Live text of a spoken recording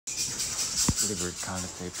Liebert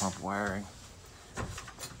condensate pump wiring.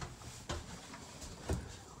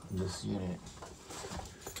 This unit.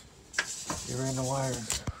 You ran the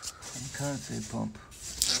wires from the condensate pump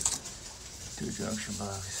to a junction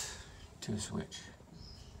box to a switch.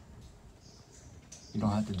 You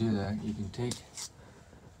don't have to do that. You can take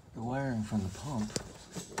the wiring from the pump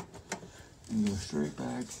and go straight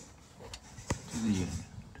back to the unit.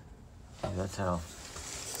 And that's how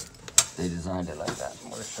they designed it like that.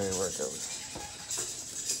 I'm going to show you where it goes.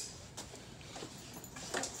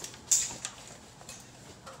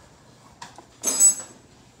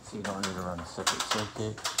 So you don't need to run a separate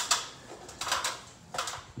circuit.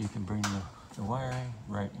 You can bring the wiring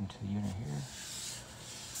right into the unit here,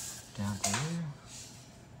 down to here,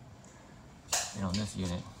 and on this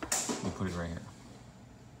unit, you put it right here.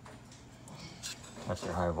 That's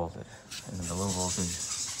your high voltage, and then the low voltage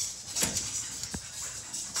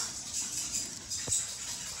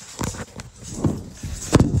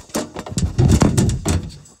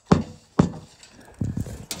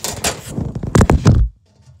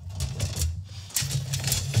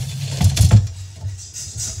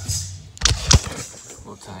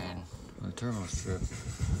will tie in on the terminal strip.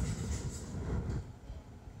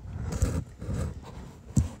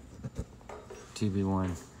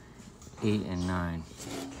 TB1 8 and 9.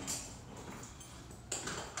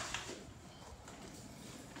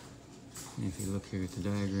 And if you look here at the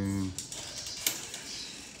diagram,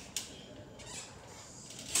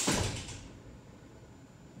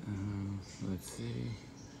 let's see.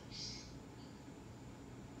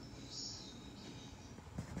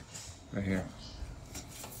 Right here.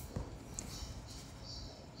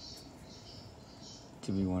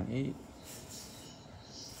 TB1 8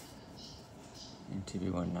 and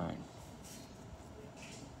TB1 9.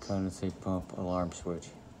 Condensate pump alarm switch.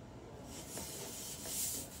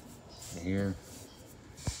 And here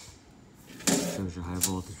shows your high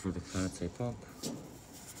voltage for the condensate pump.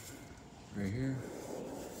 Right here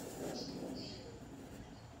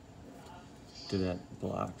to that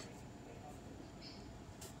block.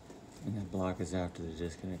 And that block is after the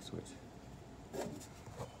disconnect switch.